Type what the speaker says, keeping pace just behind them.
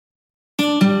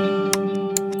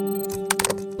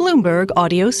Bloomberg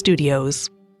Audio Studios.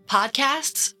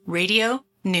 Podcasts, radio,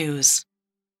 news.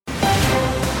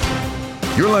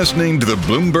 You're listening to the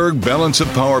Bloomberg Balance of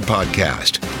Power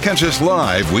podcast. Catch us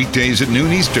live weekdays at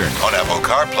noon Eastern on Apple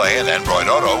CarPlay and Android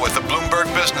Auto with the Bloomberg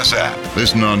Business app.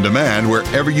 Listen on demand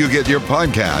wherever you get your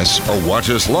podcasts or watch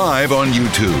us live on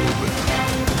YouTube.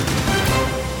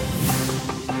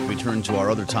 We turn to our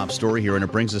other top story here, and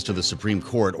it brings us to the Supreme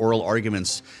Court. Oral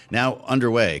arguments now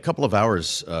underway, a couple of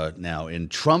hours now, in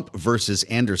Trump versus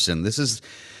Anderson. This is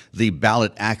the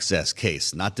ballot access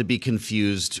case, not to be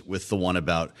confused with the one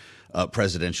about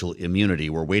presidential immunity.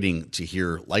 We're waiting to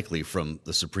hear likely from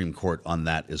the Supreme Court on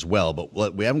that as well,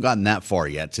 but we haven't gotten that far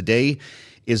yet. Today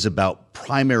is about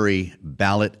primary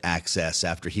ballot access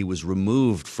after he was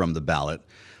removed from the ballot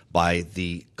by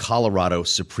the Colorado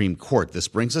Supreme Court. This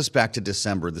brings us back to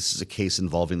December. This is a case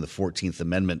involving the 14th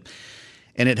Amendment.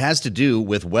 And it has to do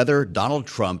with whether Donald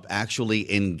Trump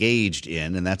actually engaged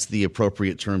in, and that's the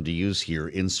appropriate term to use here,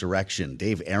 insurrection.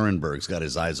 Dave Ehrenberg's got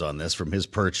his eyes on this from his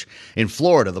perch in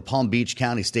Florida. The Palm Beach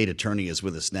County State Attorney is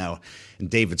with us now. And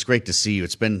Dave, it's great to see you.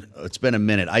 It's been a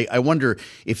minute. I wonder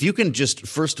if you can just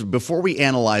first, before we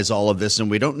analyze all of this,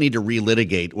 and we don't need to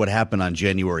relitigate what happened on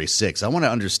January 6th, I want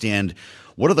to understand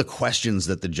what are the questions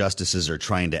that the justices are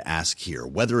trying to ask here?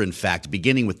 Whether, in fact,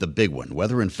 beginning with the big one,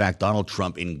 whether, in fact, Donald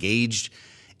Trump engaged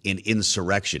in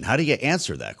insurrection. How do you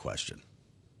answer that question?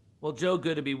 Well, Joe,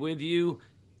 good to be with you.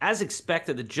 As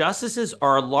expected, the justices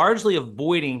are largely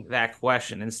avoiding that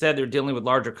question. Instead, they're dealing with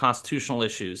larger constitutional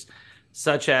issues,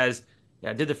 such as,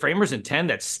 did the framers intend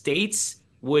that states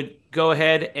would go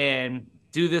ahead and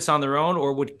do this on their own,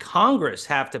 or would Congress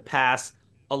have to pass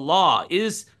a law?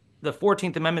 Is the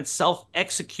 14th Amendment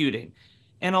self-executing?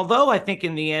 And although I think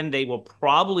in the end they will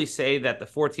probably say that the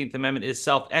 14th Amendment is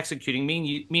self-executing,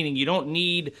 meaning you don't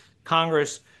need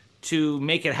Congress to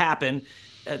make it happen,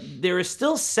 there is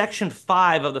still Section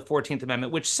 5 of the 14th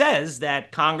Amendment, which says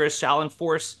that Congress shall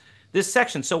enforce this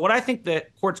section. So what I think the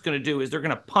court's going to do is they're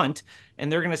going to punt,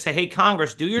 and they're going to say, hey,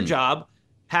 Congress, do your job,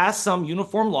 pass some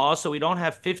uniform laws so we don't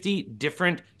have 50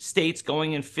 different states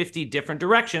going in 50 different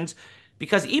directions,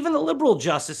 because even the liberal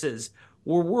justices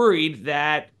were worried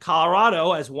that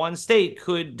Colorado, as one state,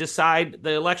 could decide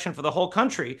the election for the whole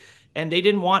country, and they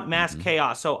didn't want mass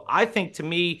chaos. So I think, to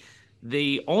me,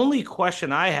 the only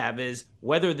question I have is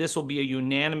whether this will be a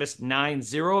unanimous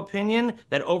 9-0 opinion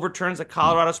that overturns the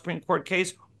Colorado Supreme Court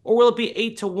case, or will it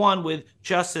be 8-1 with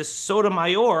Justice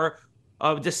Sotomayor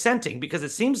dissenting? Because it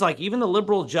seems like even the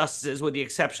liberal justices, with the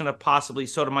exception of possibly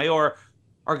Sotomayor,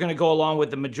 are going to go along with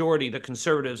the majority, the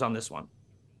conservatives, on this one.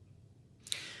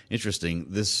 Interesting.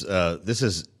 This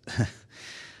is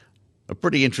a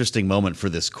pretty interesting moment for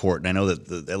this court, and I know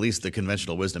that at least the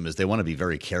conventional wisdom is they want to be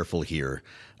very careful here.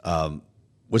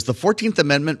 Was the 14th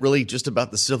Amendment really just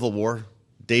about the Civil War,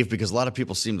 Dave? Because a lot of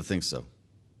people seem to think so.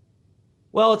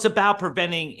 Well, it's about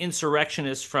preventing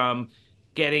insurrectionists from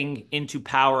getting into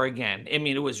power again. I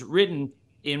mean, it was written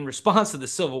in response to the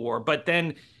Civil War, but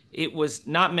then it was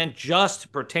not meant just to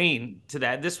pertain to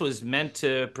that. This was meant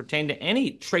to pertain to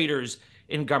any traitors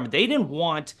in government. They didn't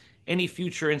want any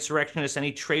future insurrectionists,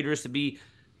 any traitors to be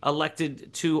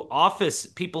elected to office,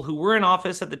 people who were in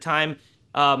office at the time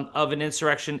of an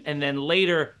insurrection and then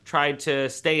later tried to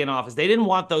stay in office. They didn't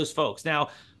want those folks. Now,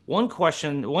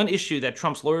 one issue that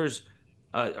Trump's lawyers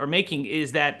are making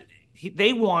is that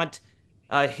they want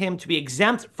him to be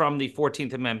exempt from the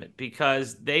 14th Amendment,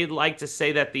 because they like to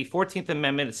say that the 14th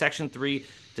Amendment, Section 3,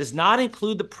 does not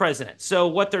include the president. So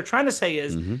what they're trying to say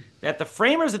is that the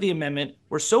framers of the amendment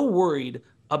were so worried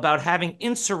about having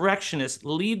insurrectionists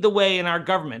lead the way in our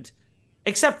government,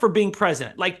 except for being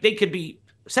president. Like, they could be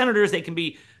senators, they can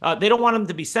be, they don't want them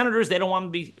to be senators, they don't want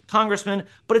them to be congressmen,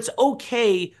 but it's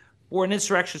okay for an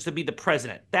insurrectionist to be the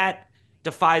president. That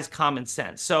defies common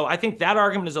sense. So I think that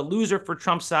argument is a loser for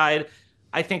Trump's side.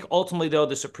 I think ultimately, though,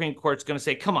 the Supreme Court's going to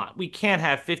say, come on, we can't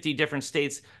have 50 different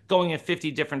states going in 50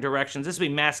 different directions. This will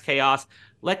be mass chaos.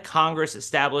 Let Congress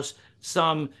establish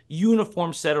some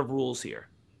uniform set of rules here.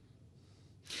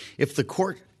 If the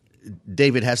court,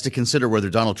 David, has to consider whether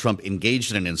Donald Trump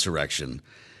engaged in an insurrection,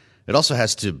 it also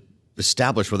has to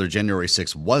establish whether January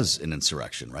 6th was an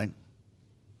insurrection, right?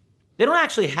 They don't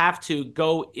actually have to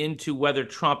go into whether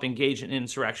Trump engaged in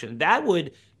insurrection. That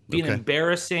would be an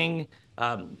embarrassing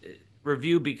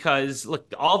review, because,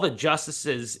 look, all the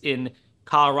justices in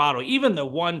Colorado, even the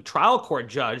one trial court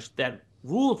judge that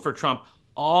ruled for Trump,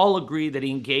 all agree that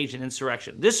he engaged in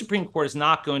insurrection. This Supreme Court is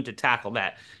not going to tackle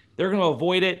that. They're going to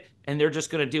avoid it, and they're just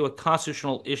going to deal with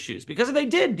constitutional issues. Because if they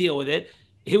did deal with it,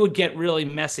 it would get really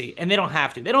messy, and they don't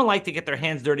have to. They don't like to get their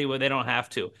hands dirty when they don't have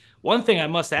to. One thing I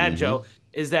must add, Joe,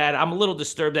 is that I'm a little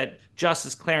disturbed that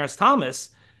Justice Clarence Thomas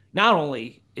not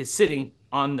only is sitting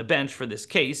on the bench for this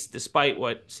case, despite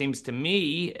what seems to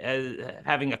me as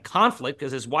having a conflict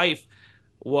because his wife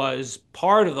was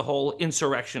part of the whole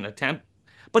insurrection attempt,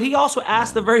 but he also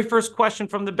asked the very first question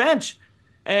from the bench.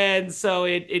 And so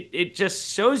it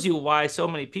just shows you why so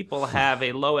many people have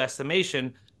a low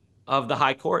estimation of the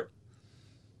high court.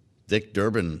 Dick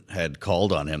Durbin had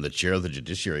called on him, the chair of the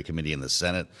Judiciary Committee in the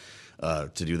Senate,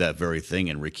 to do that very thing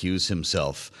and recuse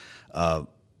himself.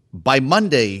 By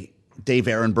Monday, Dave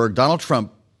Ehrenberg, Donald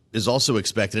Trump is also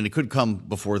expected, and it could come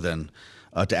before then,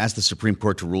 to ask the Supreme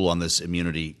Court to rule on this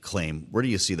immunity claim. Where do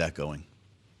you see that going?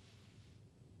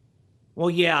 Well,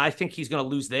 yeah, I think he's going to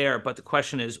lose there. But the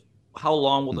question is, how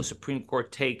long will the Supreme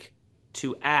Court take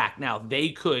to act? Now, they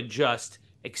could just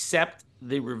accept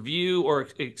the review or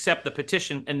accept the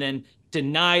petition and then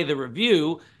deny the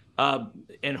review.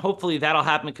 And hopefully that'll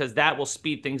happen because that will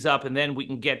speed things up. And then we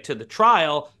can get to the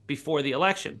trial before the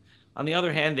election. On the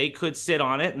other hand, they could sit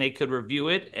on it and they could review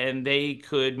it and they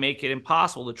could make it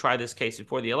impossible to try this case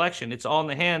before the election. It's all in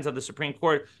the hands of the Supreme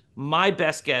Court. My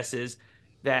best guess is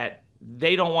that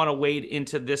they don't want to wade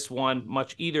into this one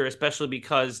much either, especially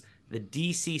because the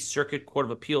D.C. Circuit Court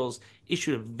of Appeals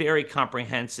issued a very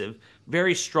comprehensive,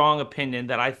 very strong opinion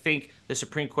that I think the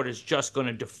Supreme Court is just going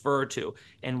to defer to.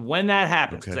 And when that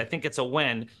happens, because I think it's a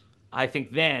when, I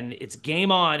think then it's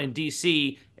game on in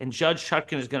D.C. and Judge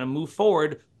Chutkan is going to move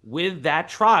forward with that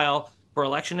trial for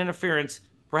election interference,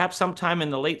 perhaps sometime in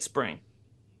the late spring.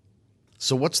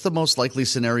 So what's the most likely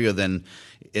scenario then,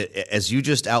 as you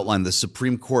just outlined, the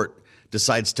Supreme Court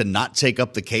decides to not take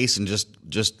up the case and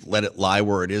just let it lie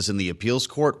where it is in the appeals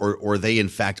court, or they in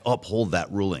fact uphold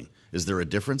that ruling? Is there a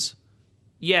difference?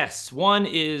 Yes. One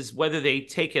is whether they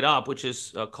take it up, which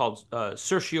is called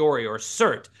certiorari or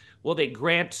cert. Will they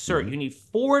grant cert? You need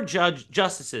 4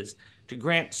 justices to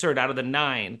grant cert out of the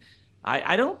 9.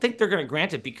 I don't think they're going to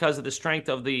grant it because of the strength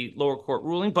of the lower court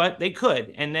ruling, but they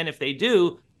could. And then if they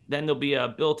do, then there'll be a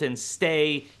built-in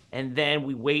stay, and then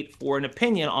we wait for an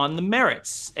opinion on the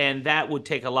merits, and that would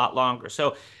take a lot longer.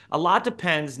 So a lot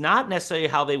depends, not necessarily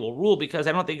how they will rule, because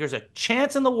I don't think there's a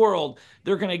chance in the world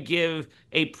they're going to give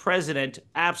a president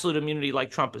absolute immunity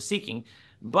like Trump is seeking.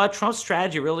 But Trump's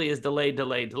strategy really is delay,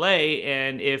 delay, delay.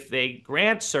 And if they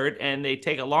grant cert and they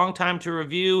take a long time to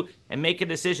review and make a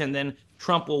decision, then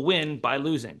Trump will win by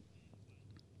losing.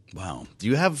 Wow. Do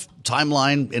you have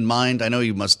timeline in mind? I know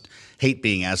you must hate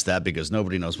being asked that because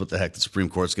nobody knows what the heck the Supreme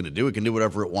Court's going to do. It can do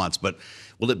whatever it wants. But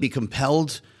will it be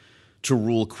compelled to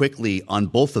rule quickly on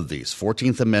both of these,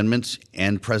 14th Amendment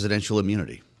and presidential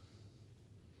immunity?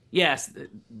 Yes,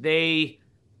 they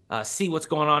see what's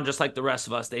going on just like the rest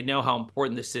of us. They know how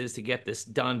important this is to get this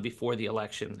done before the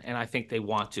election, and I think they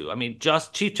want to. I mean,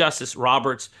 Chief Justice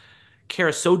Roberts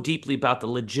cares so deeply about the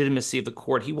legitimacy of the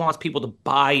court. He wants people to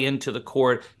buy into the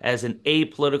court as an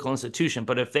apolitical institution.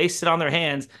 But if they sit on their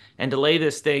hands and delay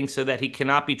this thing so that he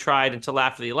cannot be tried until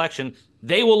after the election,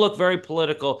 they will look very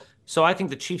political. So I think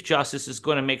the Chief Justice is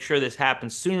going to make sure this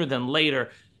happens sooner than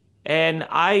later. And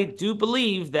I do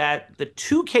believe that the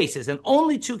 2 cases, and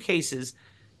only 2 cases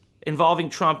involving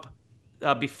Trump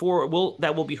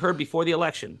that will be heard before the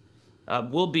election,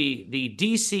 will be the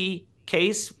D.C.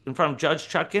 case in front of Judge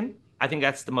Chutkan. I think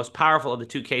that's the most powerful of the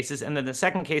 2 cases. And then the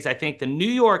second case, I think the New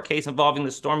York case involving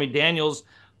the Stormy Daniels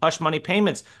hush money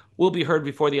payments will be heard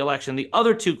before the election. The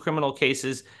other 2 criminal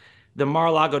cases, the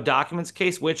Mar-a-Lago documents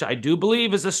case, which I do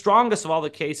believe is the strongest of all the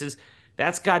cases,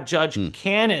 that's got Judge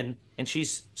Cannon, and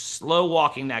she's slow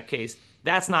walking that case.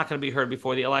 That's not going to be heard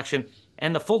before the election.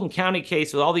 And the Fulton County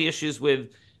case with all the issues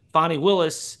with Fonnie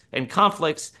Willis and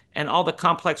conflicts and all the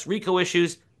complex RICO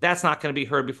issues, that's not going to be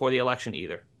heard before the election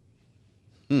either.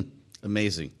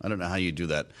 Amazing. I don't know how you do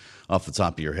that off the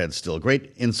top of your head still.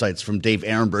 Great insights from Dave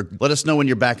Ehrenberg. Let us know when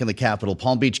you're back in the Capitol.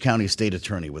 Palm Beach County State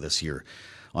Attorney with us here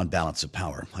on Balance of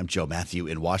Power. I'm Joe Matthew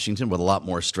in Washington with a lot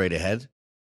more straight ahead.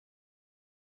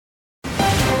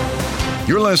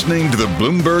 You're listening to the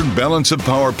Bloomberg Balance of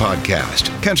Power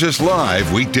podcast. Catch us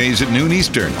live weekdays at noon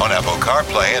Eastern on Apple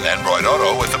CarPlay and Android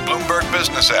Auto with the Bloomberg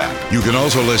Business app. You can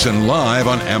also listen live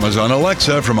on Amazon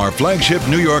Alexa from our flagship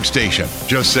New York station.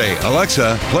 Just say,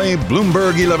 Alexa, play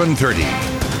Bloomberg 1130.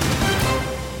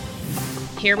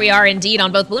 Here we are indeed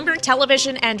on both Bloomberg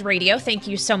Television and radio. Thank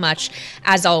you so much,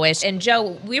 as always. And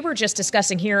Joe, we were just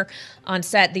discussing here on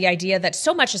set the idea that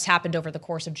so much has happened over the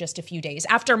course of just a few days.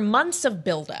 After months of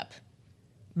buildup,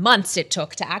 months it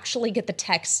took to actually get the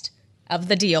text of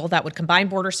the deal that would combine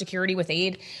border security with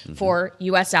aid for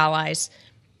U.S. allies.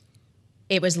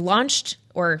 It was launched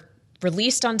or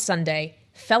released on Sunday.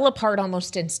 fell apart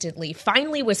almost instantly,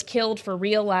 finally was killed for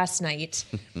real last night.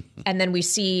 And then we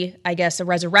see, I guess, a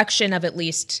resurrection of at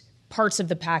least parts of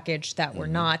the package that were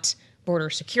not border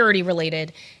security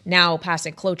related, now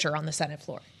passing cloture on the Senate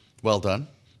floor. Well done.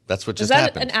 That's what Is just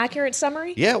that happened. an accurate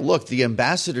summary? Yeah, look, the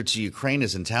ambassador to Ukraine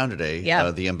is in town today. Yeah.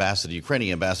 The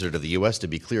Ukrainian ambassador to the U.S., to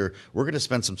be clear. We're going to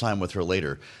spend some time with her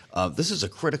later. This is a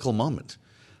critical moment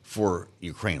for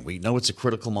Ukraine. We know it's a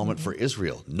critical moment for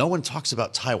Israel. No one talks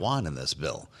about Taiwan in this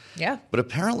bill. Yeah. But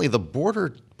apparently the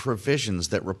border provisions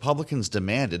that Republicans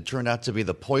demanded turned out to be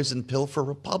the poison pill for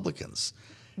Republicans.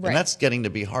 Right. And that's getting to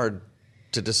be hard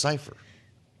to decipher.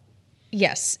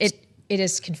 Yes, it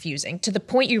is confusing. To the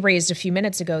point you raised a few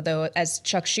minutes ago, though, as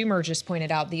Chuck Schumer just pointed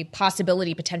out, the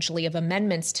possibility potentially of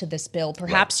amendments to this bill.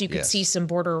 Perhaps you could see some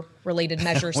border-related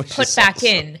measures put back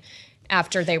in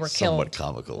after they were killed. Somewhat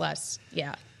comical. Less,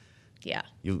 yeah.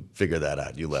 You figure that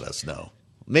out. You let us know.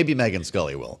 Maybe Megan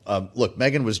Scully will. Look,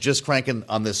 Megan was just cranking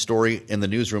on this story in the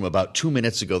newsroom about 2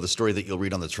 minutes ago, the story that you'll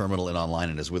read on the terminal and online,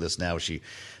 and is with us now. She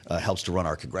helps to run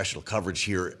our congressional coverage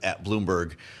here at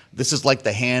Bloomberg. This is like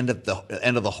the hand at the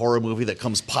end of the horror movie that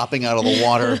comes popping out of the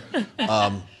water,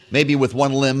 maybe with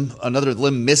one limb, another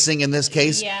limb missing in this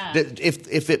case. Yeah.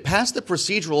 If it passed the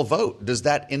procedural vote, does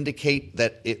that indicate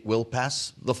that it will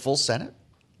pass the full Senate?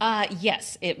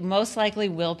 Yes, it most likely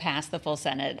will pass the full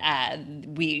Senate.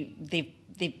 They've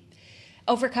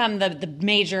overcome the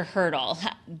major hurdle.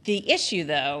 The issue,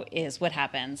 though, is what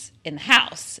happens in the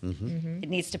House. It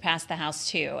needs to pass the House,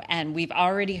 too. And we've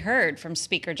already heard from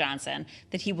Speaker Johnson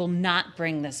that he will not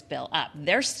bring this bill up.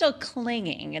 They're still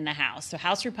clinging in the House, so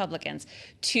House Republicans,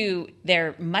 to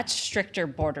their much stricter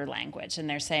border language. And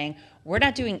they're saying, we're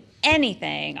not doing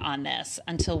anything on this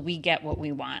until we get what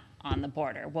we want on the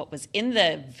border. What was in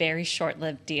the very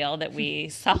short-lived deal that we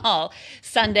saw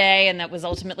Sunday and that was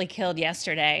ultimately killed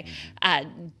yesterday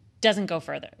doesn't go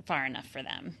far enough for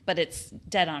them. But it's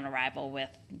dead on arrival with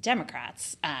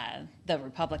Democrats, the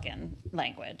Republican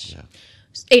language.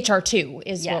 HR 2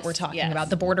 is what Yes, we're talking yes.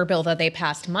 about, the border bill that they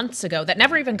passed months ago that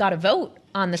never even got a vote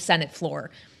on the Senate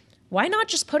floor. Why not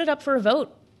just put it up for a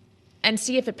vote and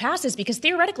see if it passes? Because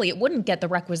theoretically, it wouldn't get the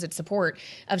requisite support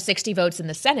of 60 votes in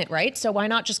the Senate, right? So why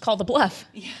not just call the bluff?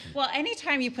 Well,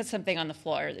 anytime you put something on the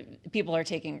floor, people are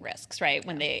taking risks, right?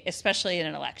 When they, especially in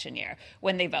an election year,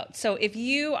 when they vote. So if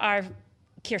you are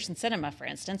Kirsten Sinema, for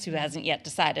instance, who hasn't yet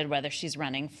decided whether she's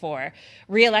running for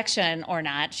re-election or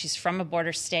not. She's from a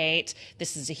border state.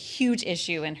 This is a huge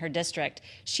issue in her district.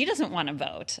 She doesn't want to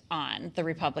vote on the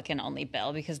Republican-only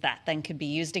bill because that then could be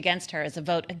used against her as a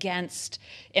vote against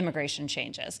immigration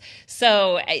changes.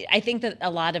 So I think that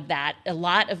a lot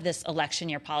of this election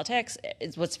year politics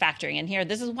is what's factoring in here.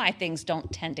 This is why things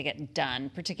don't tend to get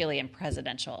done, particularly in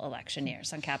presidential election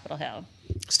years on Capitol Hill.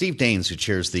 Steve Daines, who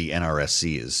chairs the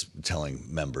NRSC, is telling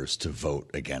members to vote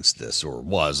against this, or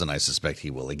was, and I suspect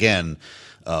he will again,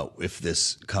 if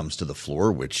this comes to the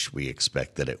floor, which we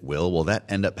expect that it will that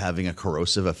end up having a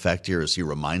corrosive effect here as he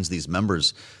reminds these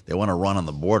members they want to run on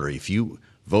the border? If you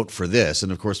vote for this,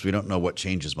 and of course we don't know what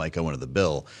changes might go into the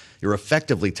bill, you're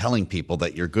effectively telling people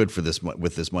that you're good for this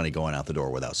with this money going out the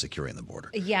door without securing the border.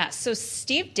 Yeah, so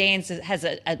Steve Daines has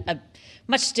a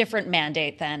much different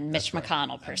mandate than Mitch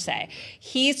McConnell, per se.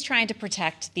 He's trying to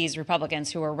protect these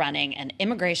Republicans who are running, and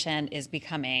immigration is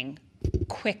becoming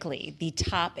quickly the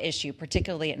top issue,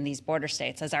 particularly in these border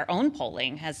states, as our own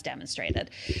polling has demonstrated.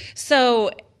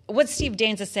 So what Steve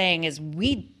Daines is saying is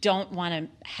we don't want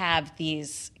to have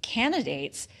these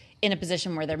candidates in a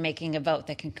position where they're making a vote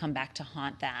that can come back to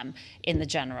haunt them in the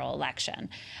general election.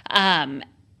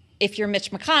 If you're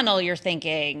Mitch McConnell, you're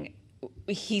thinking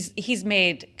he's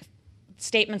made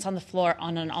statements on the floor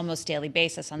on an almost daily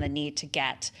basis on the need to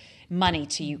get money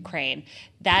to Ukraine.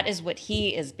 That is what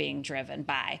he is being driven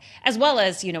by, as well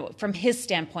as, from his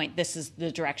standpoint, this is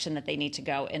the direction that they need to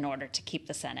go in order to keep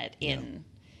the Senate in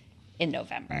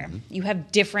November. Mm-hmm. You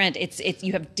have different.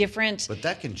 But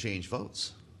that can change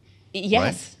votes.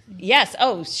 Yes. Right? Yes.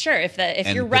 Oh, sure.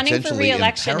 If you're running for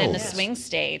re-election in a swing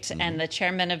state, mm-hmm. and the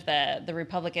chairman of the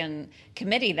Republican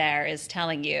committee there is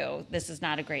telling you this is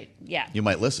not a great, you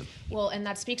might listen. Well, and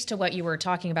that speaks to what you were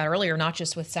talking about earlier, not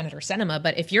just with Senator Sinema,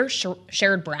 but if you're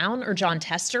Sherrod Brown or John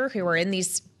Tester, who are in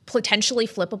these potentially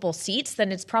flippable seats, then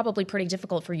it's probably pretty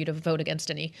difficult for you to vote against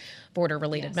any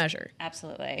border-related measure.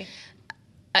 Absolutely.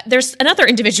 There's another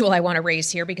individual I want to raise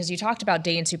here because you talked about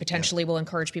Daines who potentially will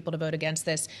encourage people to vote against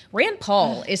this. Rand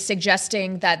Paul is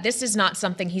suggesting that this is not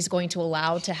something he's going to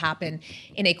allow to happen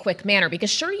in a quick manner because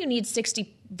sure, you need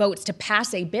 60 votes to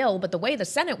pass a bill, but the way the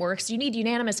Senate works, you need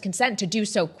unanimous consent to do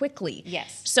so quickly.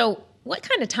 Yes. So what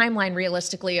kind of timeline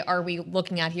realistically are we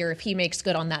looking at here if he makes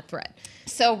good on that threat?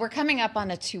 So we're coming up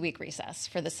on a 2-week recess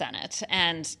for the Senate.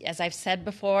 And as I've said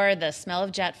before, the smell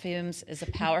of jet fumes is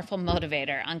a powerful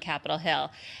motivator on Capitol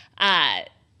Hill.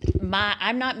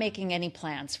 I'm not making any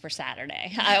plans for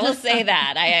Saturday. I will say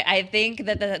that. I think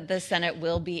that the Senate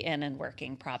will be in and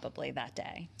working probably that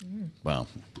day. Well,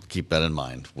 keep that in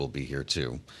mind. We'll be here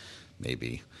too,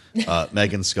 maybe.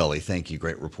 Megan Scully, thank you.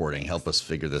 Great reporting. Help us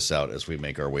figure this out as we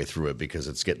make our way through it, because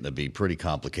it's getting to be pretty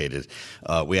complicated.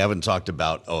 We haven't talked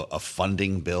about a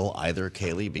funding bill either,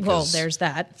 Kaylee, because well, there's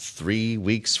that. 3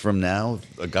 weeks from now,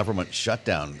 a government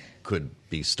shutdown could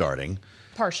be starting.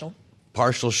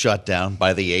 Partial shutdown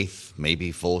by the 8th,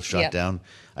 maybe full shutdown. Yep.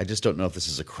 I just don't know if this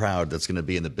is a crowd that's going to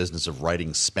be in the business of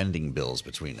writing spending bills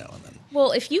between now and then.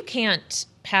 Well, if you can't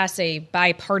pass a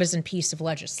bipartisan piece of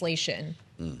legislation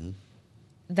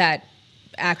that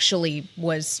actually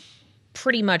was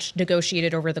pretty much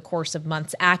negotiated over the course of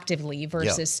months actively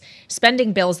versus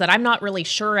spending bills that I'm not really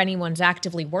sure anyone's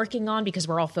actively working on because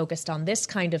we're all focused on this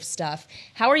kind of stuff,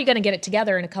 how are you going to get it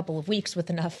together in a couple of weeks with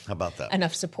enough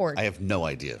support? I have no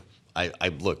idea. I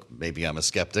look, maybe I'm a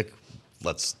skeptic.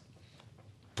 Let's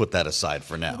put that aside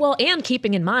for now. Well, and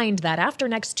keeping in mind that after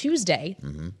next Tuesday,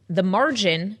 the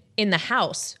margin in the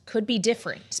House could be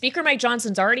different. Speaker Mike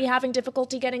Johnson's already having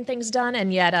difficulty getting things done,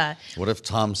 and yet... what if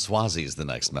Tom Suozzi is the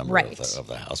next member of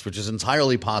the House, which is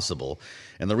entirely possible.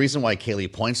 And the reason why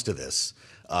Kaylee points to this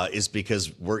is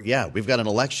because we've got an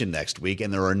election next week,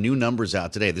 and there are new numbers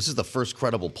out today. This is the first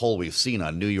credible poll we've seen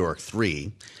on New York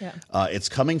 3. Yeah. It's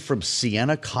coming from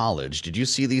Siena College. Did you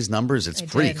see these numbers? It's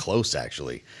pretty close,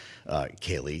 actually,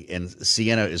 Kaylee. And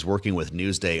Siena is working with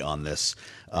Newsday on this.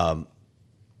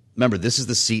 Remember, this is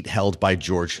the seat held by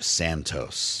George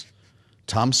Santos.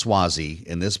 Tom Suozzi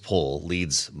in this poll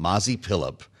leads Mazi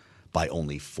Pilip by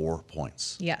only 4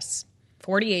 points. Yes,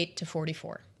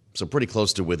 48-44. So pretty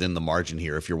close to within the margin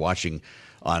here. If you're watching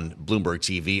on Bloomberg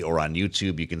TV or on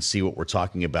YouTube, you can see what we're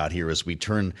talking about here as we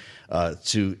turn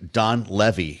to Don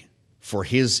Levy for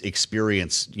his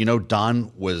experience. You know,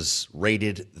 Don was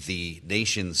rated the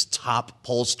nation's top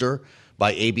pollster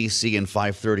by ABC in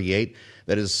 538.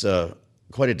 That is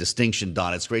quite a distinction,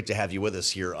 Don. It's great to have you with us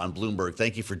here on Bloomberg.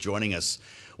 Thank you for joining us.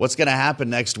 What's going to happen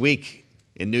next week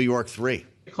in New York 3?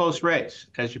 Close race.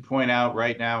 As you point out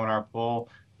right now in our poll,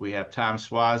 we have Tom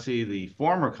Suozzi, the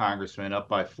former congressman, up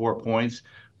by 4 points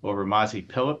over Mazi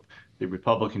Pilip, the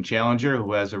Republican challenger,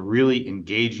 who has a really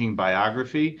engaging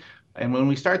biography. And when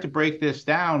we start to break this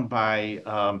down by,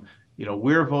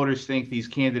 where voters think these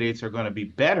candidates are going to be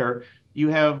better, you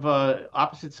have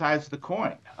opposite sides of the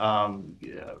coin.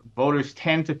 Voters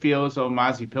tend to feel as though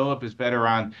Mazi Pilip is better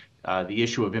on the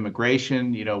issue of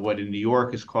immigration, what in New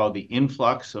York is called the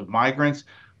influx of migrants.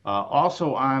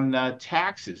 Also on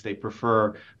taxes, they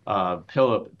prefer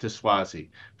Pilip to Suozzi.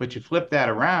 But you flip that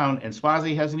around, and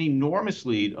Suozzi has an enormous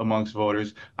lead amongst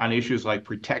voters on issues like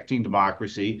protecting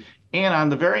democracy and on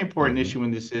the very important issue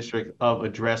in this district of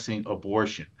addressing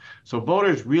abortion. So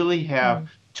voters really have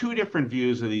two different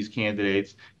views of these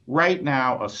candidates. Right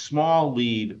now, a small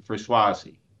lead for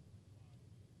Suozzi.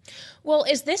 Well,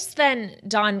 is this then,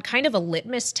 Don, kind of a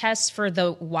litmus test for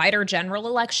the wider general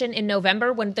election in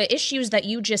November when the issues that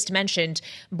you just mentioned,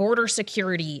 border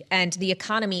security and the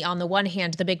economy on the one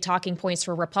hand, the big talking points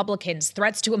for Republicans,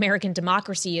 threats to American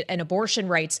democracy and abortion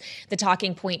rights, the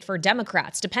talking point for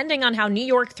Democrats, depending on how New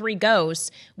York 3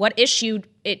 goes, what issue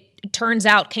it turns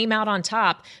out came out on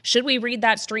top, should we read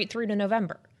that straight through to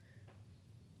November?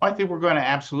 I think we're going to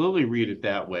absolutely read it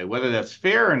that way. Whether that's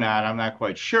fair or not, I'm not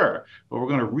quite sure, but we're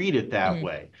going to read it that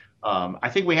way. I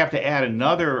think we have to add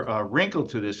another wrinkle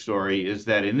to this story is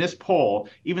that in this poll,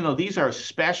 even though these are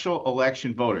special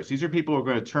election voters, these are people who are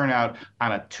going to turn out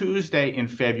on a Tuesday in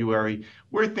February,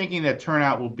 we're thinking that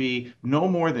turnout will be no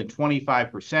more than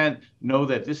 25%. Know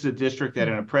that this is a district that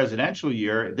in a presidential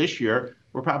year, this year,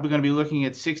 we're probably going to be looking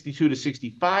at 62 to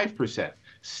 65%.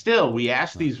 Still, we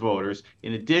ask these voters,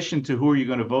 in addition to who are you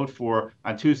going to vote for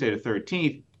on Tuesday the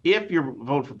 13th, if your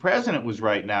vote for president was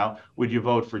right now, would you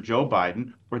vote for Joe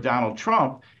Biden or Donald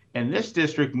Trump? And this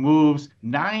district moves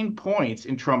 9 points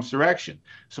in Trump's direction.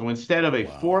 So instead of a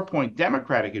 4-point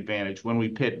Democratic advantage when we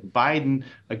pit Biden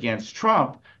against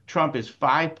Trump, Trump is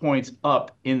 5 points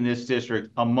up in this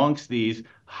district amongst these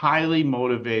highly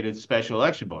motivated special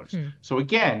election voters. So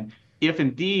again, if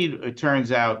indeed it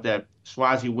turns out that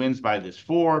Suozzi wins by this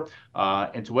 4,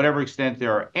 and to whatever extent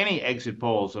there are any exit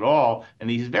polls at all, and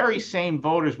these very same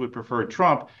voters would prefer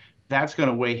Trump, that's going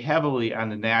to weigh heavily on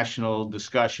the national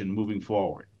discussion moving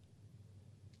forward.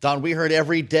 Don, we heard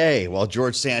every day while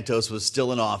George Santos was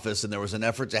still in office and there was an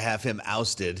effort to have him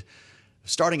ousted,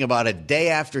 starting about a day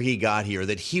after he got here,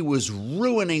 that he was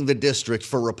ruining the district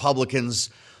for Republicans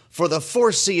for the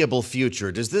foreseeable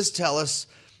future. Does this tell us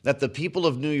that the people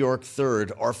of New York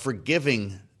 3rd are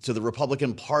forgiving to the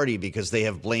Republican Party because they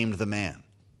have blamed the man?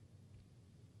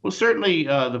 Well, certainly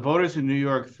the voters in New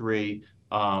York 3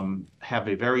 have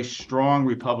a very strong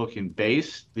Republican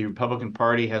base. The Republican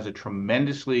Party has a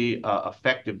tremendously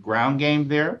effective ground game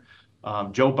there.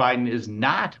 Joe Biden is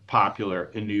not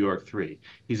popular in New York 3.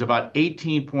 He's about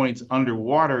 18 points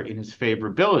underwater in his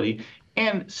favorability.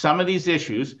 And some of these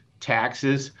issues,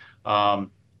 taxes,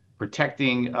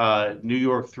 protecting New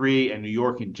York 3 and New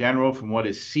York in general from what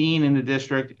is seen in the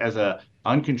district as an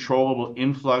uncontrollable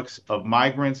influx of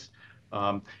migrants,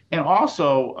 and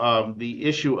also the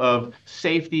issue of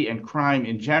safety and crime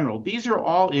in general. These are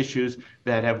all issues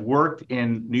that have worked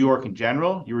in New York in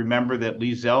general. You remember that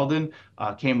Lee Zeldin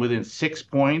came within 6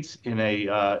 points in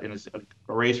a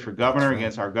race for governor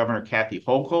against our governor, Kathy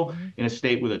Hochul, in a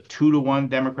state with a 2-to-1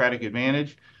 Democratic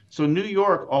advantage. So New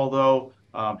York, although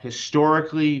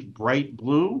historically bright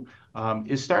blue,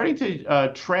 is starting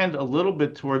to trend a little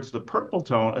bit towards the purple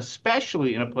tone,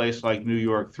 especially in a place like New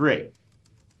York 3.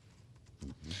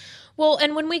 Well,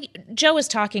 and when Joe is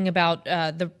talking about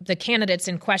the candidates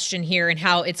in question here and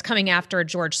how it's coming after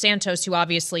George Santos, who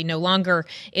obviously no longer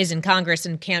is in Congress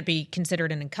and can't be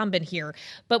considered an incumbent here.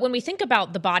 But when we think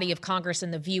about the body of Congress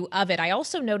and the view of it, I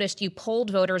also noticed you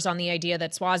polled voters on the idea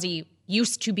that Suozzi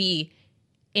used to be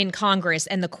in Congress.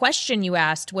 And the question you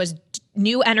asked was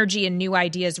new energy and new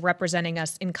ideas representing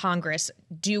us in Congress.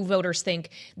 Do voters think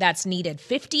that's needed?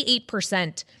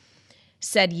 58%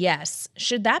 said yes.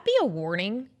 Should that be a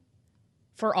warning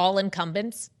for all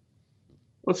incumbents?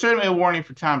 Well, it's certainly a warning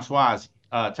for Tom Suozzi.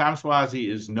 Tom Suozzi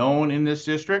is known in this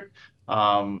district.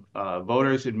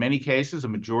 Voters, in many cases, a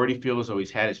majority feel as though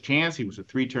he's had his chance. He was a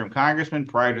 3-term congressman.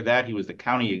 Prior to that, he was the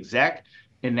county exec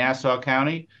in Nassau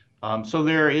County. So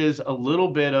there is a little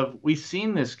bit of, we've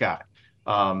seen this guy.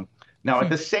 Now,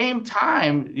 at the same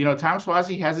time, Tom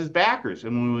Suozzi has his backers.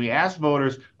 And when we ask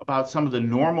voters about some of the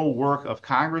normal work of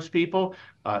Congress people,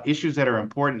 issues that are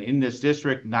important in this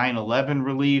district, 9/11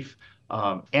 relief,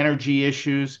 energy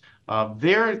issues,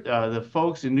 the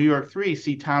folks in New York 3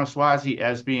 see Tom Suozzi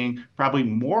as being probably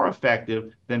more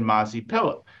effective than Mazi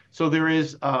Pilip. So there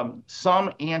is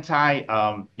some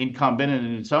anti-incumbent,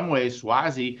 and in some ways,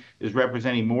 Suozzi is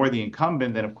representing more the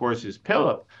incumbent than, of course, is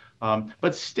Pilip.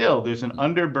 But still, there's an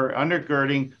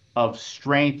undergirding of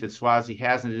strength that Suozzi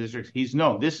has in the district. He's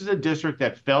known. This is a district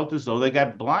that felt as though they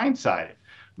got blindsided.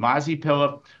 Mazi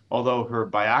Pilip, although her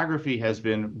biography has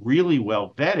been really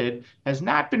well vetted, has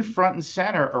not been front and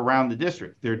center around the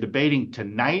district. They're debating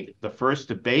tonight, the first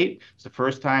debate. It's the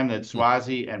first time that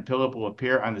Suozzi and Pilip will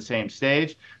appear on the same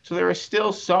stage. So there are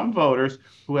still some voters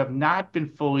who have not been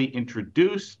fully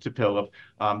introduced to Pilip,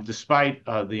 despite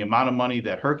the amount of money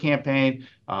that her campaign,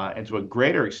 and to a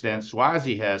greater extent,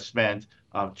 Suozzi has spent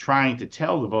trying to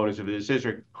tell the voters of this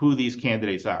district who these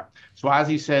candidates are.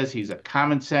 Suozzi says he's a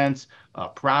common sense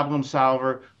problem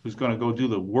solver who's going to go do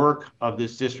the work of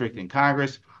this district in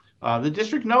Congress. The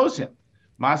district knows him.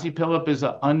 Mazi Pilip is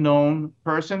an unknown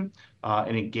person,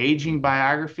 an engaging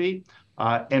biography,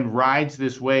 and rides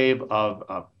this wave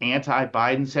of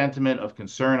anti-Biden sentiment, of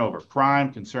concern over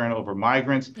crime, concern over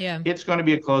migrants. Yeah. It's going to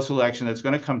be a close election that's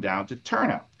going to come down to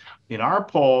turnout. In our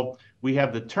poll, we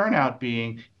have the turnout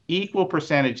being equal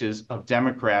percentages of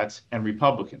Democrats and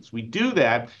Republicans. We do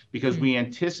that because we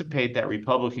anticipate that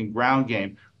Republican ground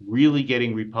game really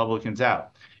getting Republicans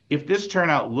out. If this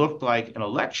turnout looked like an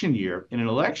election year, in an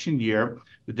election year,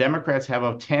 the Democrats have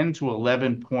a 10 to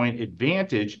 11 point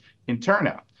advantage in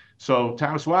turnout. So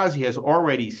Tom Suozzi has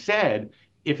already said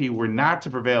if he were not to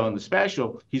prevail in the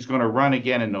special, he's going to run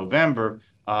again in November.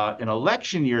 An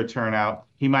election year turnout,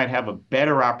 he might have a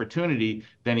better opportunity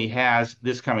than he has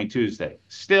this coming Tuesday.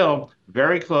 Still,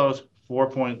 very close,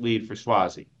 4-point lead for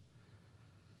Suozzi.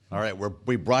 All right,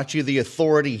 we brought you the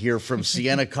authority here from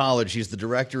Siena College. He's the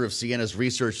director of Siena's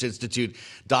Research Institute,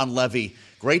 Don Levy.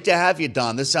 Great to have you,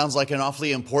 Don. This sounds like an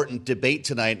awfully important debate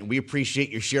tonight, and we appreciate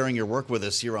you sharing your work with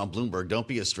us here on Bloomberg. Don't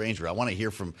be a stranger. I want to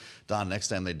hear from Don next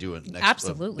time they do a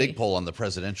big poll on the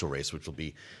presidential race, which will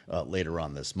be later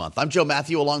on this month. I'm Joe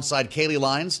Matthew alongside Kaylee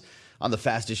Lyons on the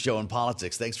fastest show in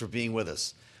politics. Thanks for being with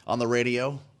us on the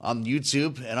radio, on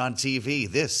YouTube, and on TV.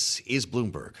 This is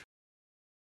Bloomberg.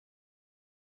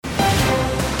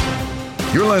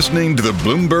 You're listening to the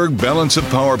Bloomberg Balance of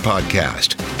Power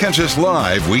podcast. Catch us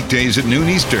live weekdays at noon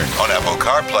Eastern on Apple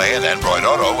CarPlay and Android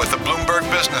Auto with the Bloomberg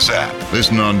Business app.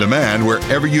 Listen on demand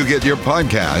wherever you get your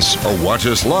podcasts or watch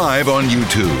us live on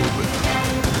YouTube.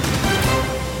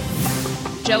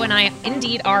 Joe and I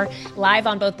indeed are live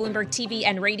on both Bloomberg TV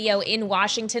and radio in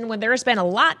Washington when there has been a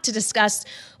lot to discuss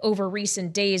over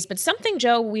recent days. But something,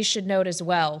 Joe, we should note as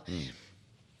well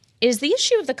is the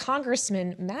issue of the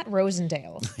Congressman Matt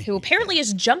Rosendale, who apparently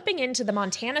is jumping into the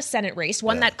Montana Senate race,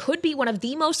 one that could be one of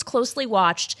the most closely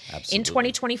watched in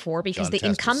 2024 because the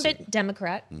incumbent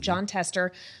Democrat, John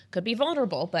Tester, could be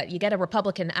vulnerable. But you get a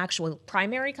Republican actual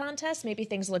primary contest, maybe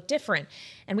things look different.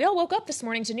 And we all woke up this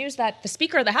morning to news that the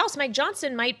Speaker of the House, Mike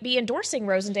Johnson, might be endorsing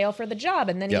Rosendale for the job,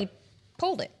 and then he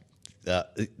pulled it.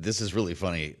 This is really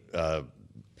funny.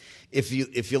 If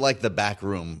you like the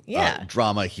backroom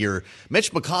drama here,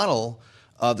 Mitch McConnell,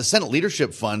 the Senate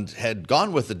Leadership Fund had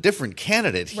gone with a different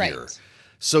candidate here. Right.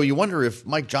 So you wonder if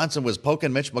Mike Johnson was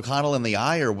poking Mitch McConnell in the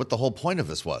eye or what the whole point of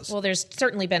this was. Well, there's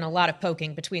certainly been a lot of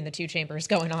poking between the two chambers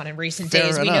going on in recent Fair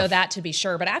days. enough. We know that to be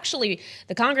sure. But actually,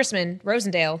 the Congressman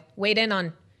Rosendale weighed in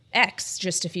on X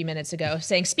just a few minutes ago,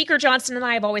 saying, Speaker Johnson and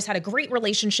I have always had a great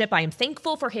relationship. I am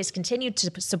thankful for his continued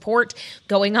support.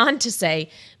 Going on to say,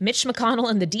 Mitch McConnell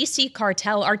and the D.C.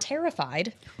 cartel are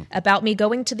terrified about me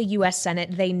going to the U.S.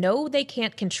 Senate. They know they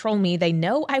can't control me. They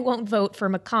know I won't vote for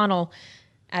McConnell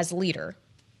as leader.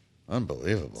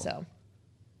 Unbelievable. So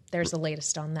there's the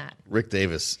latest on that. Rick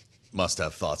Davis must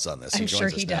have thoughts on this. I'm joins sure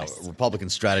us he now, does. a Republican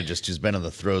strategist who's been in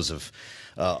the throes of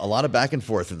a lot of back and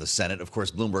forth in the Senate. Of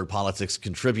course, Bloomberg Politics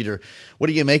contributor. What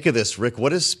do you make of this, Rick?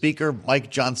 What is Speaker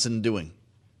Mike Johnson doing?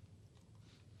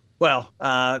 Well,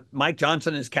 Mike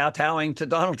Johnson is kowtowing to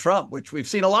Donald Trump, which we've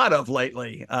seen a lot of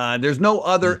lately. There's no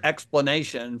other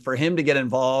explanation for him to get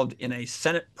involved in a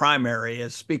Senate primary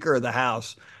as Speaker of the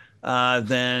House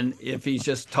than if he's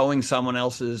just towing someone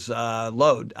else's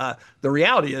load. The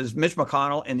reality is Mitch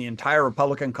McConnell and the entire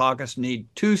Republican caucus need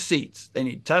 2 seats. They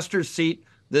need Tester's seat,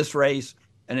 this race,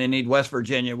 and they need West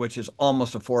Virginia, which is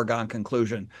almost a foregone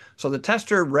conclusion. So the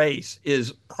Tester race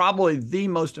is probably the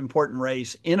most important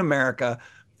race in America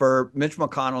for Mitch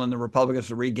McConnell and the Republicans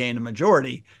to regain a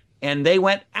majority. And they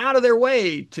went out of their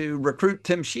way to recruit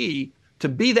Tim Shea to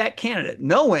be that candidate,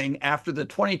 knowing after the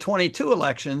 2022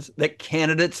 elections that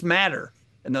candidates matter.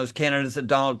 And those candidates that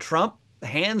Donald Trump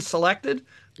hand selected,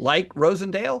 like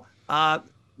Rosendale,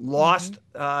 lost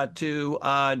to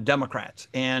Democrats.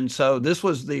 And so this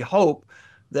was the hope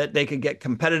that they could get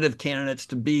competitive candidates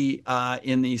to be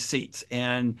in these seats.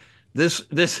 And this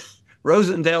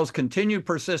Rosendale's continued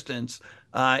persistence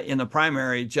in the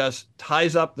primary just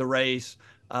ties up the race,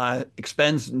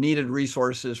 expends needed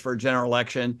resources for a general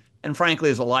election, and frankly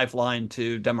is a lifeline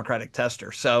to Democratic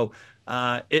Tester. So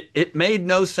it made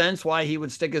no sense why he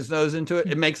would stick his nose into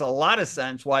it. It makes a lot of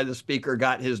sense why the Speaker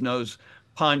got his nose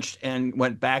punched and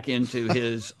went back into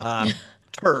his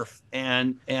turf.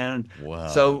 And wow.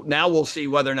 So now we'll see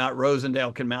whether or not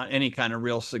Rosendale can mount any kind of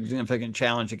real significant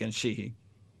challenge against Sheehy.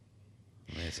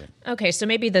 Amazing. Okay, so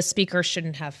maybe the Speaker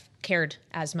shouldn't have cared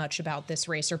as much about this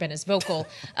race or been as vocal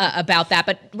about that.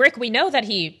 But Rick, we know that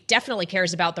he definitely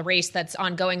cares about the race that's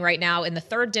ongoing right now in the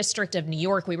 3rd District of New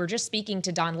York. We were just speaking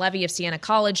to Don Levy of Siena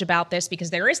College about this because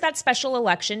there is that special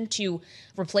election to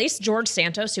replace George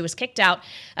Santos, who was kicked out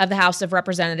of the House of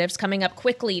Representatives, coming up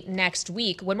quickly next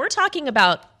week. When we're talking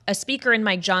about a speaker in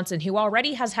Mike Johnson who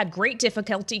already has had great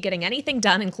difficulty getting anything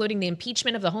done, including the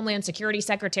impeachment of the Homeland Security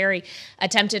Secretary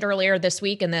attempted earlier this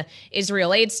week and the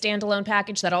Israel aid standalone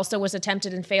package that also was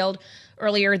attempted and failed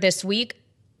earlier this week.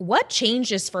 What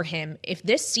changes for him if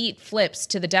this seat flips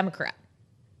to the Democrat?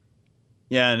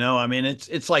 Yeah, no, I mean,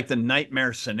 it's like the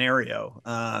nightmare scenario.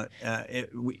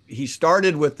 He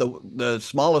started with the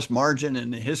smallest margin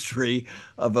in the history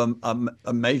of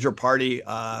a major party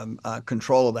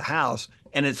control of the House.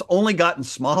 And it's only gotten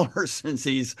smaller since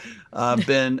he's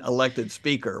been elected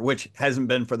Speaker, which hasn't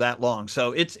been for that long.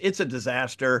 So it's a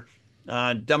disaster.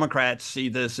 Democrats see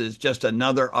this as just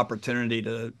another opportunity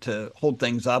to hold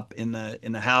things up in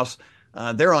the House.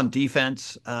 They're on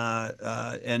defense,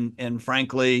 and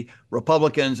frankly,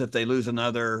 Republicans, if they lose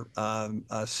another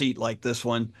seat like this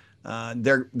one,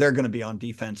 they're going to be on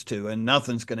defense too, and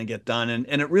nothing's going to get done.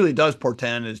 And it really does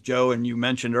portend, as Joe and you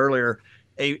mentioned earlier,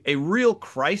 a real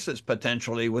crisis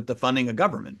potentially with the funding of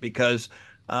government, because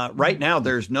right now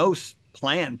there's no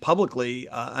plan publicly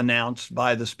announced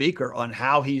by the Speaker on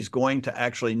how he's going to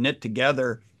actually knit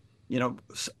together,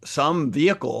 some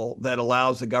vehicle that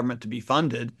allows the government to be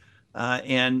funded,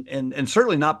 and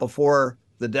certainly not before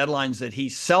the deadlines that he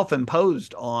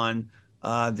self-imposed on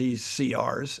these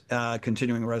CRs,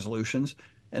 continuing resolutions.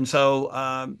 And so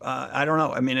I don't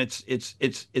know. I mean, it's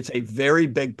a very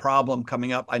big problem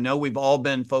coming up. I know we've all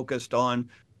been focused on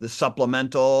the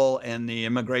supplemental and the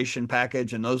immigration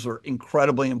package, and those are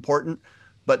incredibly important,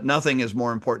 but nothing is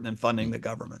more important than funding the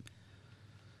government.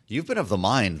 You've been of the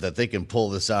mind that they can pull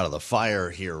this out of the fire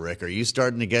here, Rick. Are you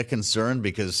starting to get concerned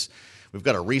because we've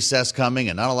got a recess coming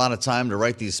and not a lot of time to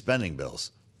write these spending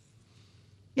bills?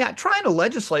 Yeah, trying to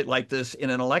legislate like this in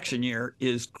an election year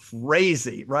is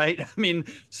crazy, right? I mean,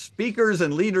 speakers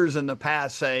and leaders in the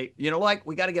past say, you know, like,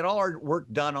 we got to get all our work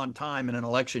done on time in an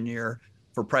election year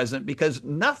for president because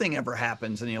nothing ever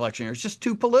happens in the election year. It's just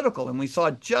too political. And we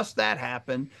saw just that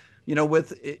happen, you know,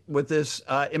 with this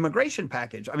immigration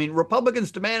package. I mean,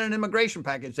 Republicans demand an immigration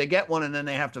package. They get one and then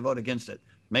they have to vote against it.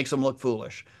 Makes them look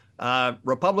foolish.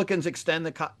 Republicans extend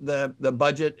the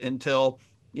budget until,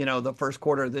 you know, the first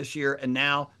quarter of this year, and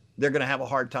now they're going to have a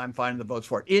hard time finding the votes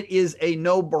for it. It is a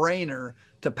no-brainer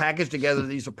to package together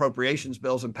these appropriations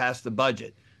bills and pass the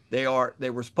budget. They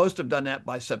were supposed to have done that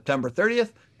by September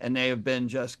 30th, and they have been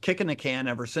just kicking the can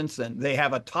ever since then. They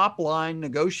have a top-line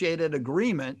negotiated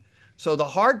agreement, so the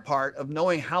hard part of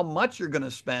knowing how much you're going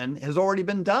to spend has already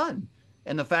been done.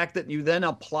 And the fact that you then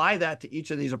apply that to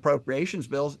each of these appropriations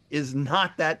bills is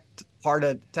not that hard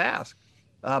a task.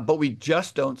 But we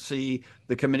just don't see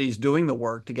the committees doing the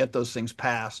work to get those things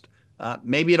passed.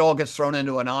 Maybe it all gets thrown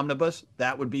into an omnibus.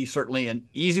 That would be certainly an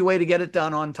easy way to get it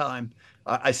done on time.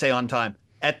 I say on time,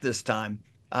 at this time.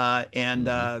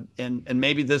 And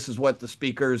maybe this is what the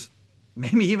speaker's,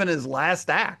 maybe even his last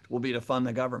act will be to fund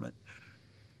the government.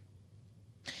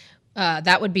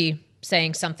 That would be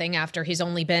saying something after he's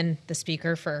only been the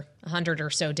speaker for 100 or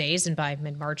so days, and by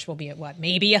mid-March we'll be at what,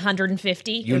 maybe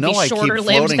 150? You know, I keep shorter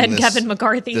lived than Kevin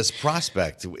McCarthy. This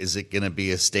prospect, is it going to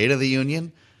be a State of the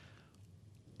Union,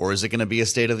 or is it going to be a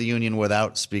State of the Union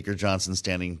without Speaker Johnson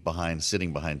sitting behind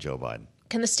Joe Biden?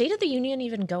 Can the State of the Union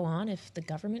even go on if the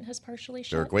government has partially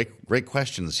shut? There are great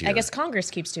questions here. I guess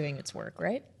Congress keeps doing its work,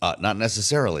 right? Not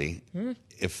necessarily.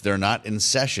 If they're not in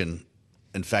session.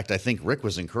 In fact, I think Rick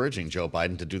was encouraging Joe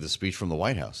Biden to do the speech from the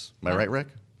White House. Am I right, Rick?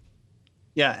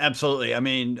 Yeah, absolutely. I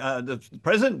mean, the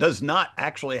president does not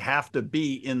actually have to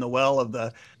be in the well of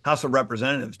the House of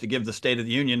Representatives to give the State of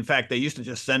the Union. In fact, they used to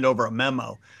just send over a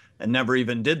memo and never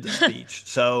even did the speech.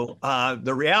 So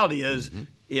the reality is,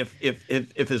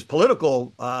 if his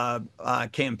political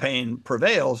campaign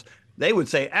prevails, they would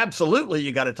say, absolutely,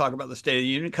 you got to talk about the State of the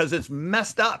Union because it's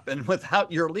messed up. And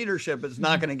without your leadership, it's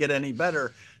not going to get any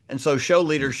better. And so show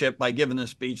leadership by giving the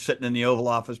speech, sitting in the Oval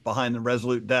Office behind the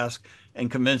Resolute desk, and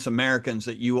convince Americans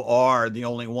that you are the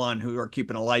only one who are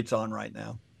keeping the lights on right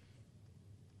now.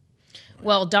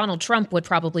 Well, Donald Trump would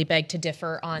probably beg to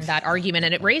differ on that argument.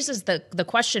 And it raises the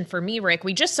question for me, Rick.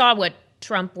 We just saw what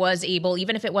Trump was able,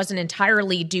 even if it wasn't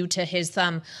entirely due to his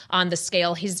thumb on the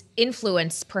scale, his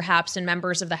influence perhaps in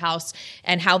members of the House,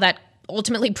 and how that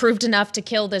ultimately proved enough to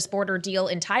kill this border deal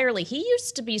entirely. He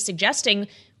used to be suggesting,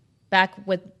 back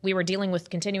with we were dealing with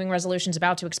continuing resolutions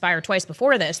about to expire twice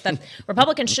before this, that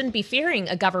Republicans shouldn't be fearing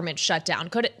a government shutdown.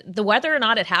 Could whether or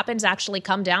not it happens actually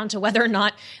come down to whether or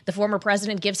not the former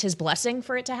president gives his blessing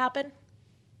for it to happen?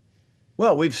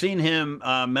 Well, we've seen him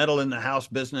meddle in the House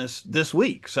business this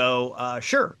week. So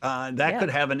sure, that could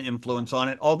have an influence on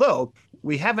it. Although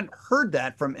we haven't heard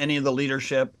that from any of the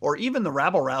leadership or even the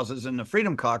rabble-rousers in the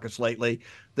Freedom Caucus lately,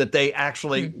 that they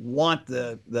actually want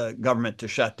the government to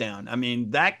shut down. I mean,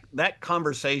 that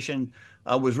conversation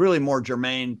was really more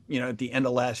germane, at the end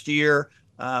of last year.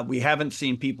 We haven't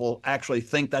seen people actually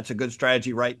think that's a good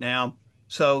strategy right now.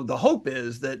 So the hope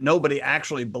is that nobody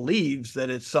actually believes that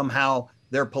it's somehow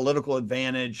their political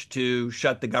advantage to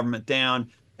shut the government down,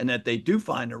 and that they do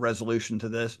find a resolution to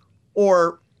this.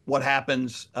 Or what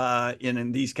happens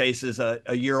in these cases, a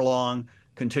year-long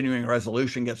continuing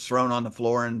resolution gets thrown on the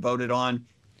floor and voted on.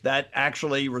 That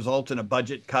actually results in a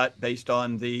budget cut based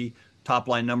on the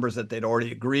top-line numbers that they'd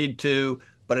already agreed to.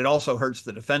 But it also hurts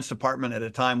the Defense Department at a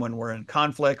time when we're in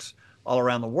conflicts all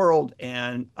around the world.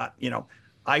 And,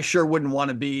 I sure wouldn't want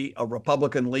to be a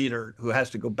Republican leader who has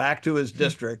to go back to his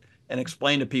district and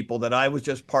explain to people that I was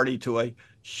just party to a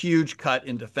huge cut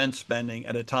in defense spending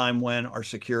at a time when our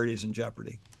security is in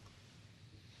jeopardy.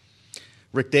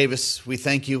 Rick Davis, we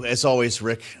thank you. As always,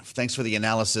 Rick, thanks for the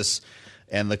analysis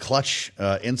and the clutch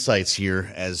insights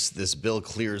here as this bill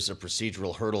clears a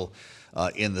procedural hurdle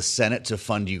in the Senate to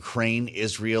fund Ukraine,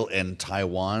 Israel, and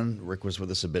Taiwan. Rick was with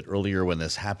us a bit earlier when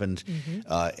this happened,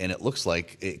 and it looks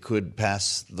like it could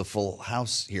pass the full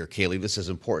House here. Kaylee, this is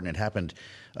important. It happened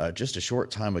just a short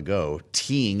time ago,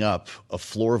 teeing up a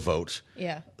floor vote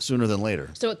sooner than later.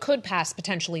 So it could pass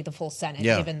potentially the full Senate,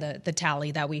 given the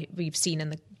tally that we've seen in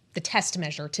the test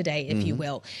measure today, if you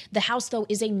will. The House, though,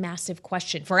 is a massive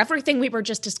question. For everything we were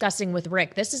just discussing with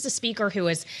Rick, this is a speaker who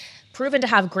has proven to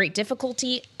have great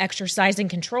difficulty exercising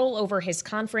control over his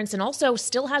conference, and also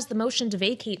still has the motion to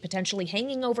vacate potentially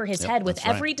hanging over his head with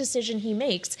every decision he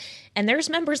makes. And there's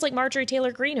members like Marjorie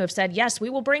Taylor Greene who have said, yes, we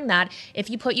will bring that if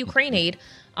you put Ukraine aid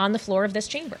on the floor of this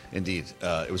chamber. Indeed.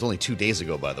 It was only 2 days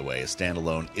ago, by the way, a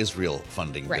standalone Israel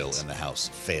funding bill in the House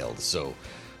failed. So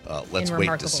let's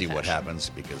wait to see what happens,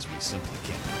 because we simply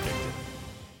can't predict it.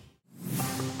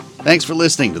 Thanks for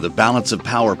listening to the Balance of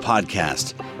Power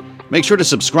podcast. Make sure to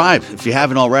subscribe if you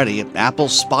haven't already at Apple,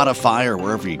 Spotify, or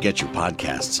wherever you get your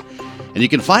podcasts. And you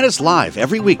can find us live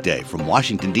every weekday from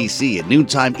Washington, D.C. at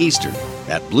noontime Eastern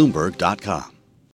at Bloomberg.com.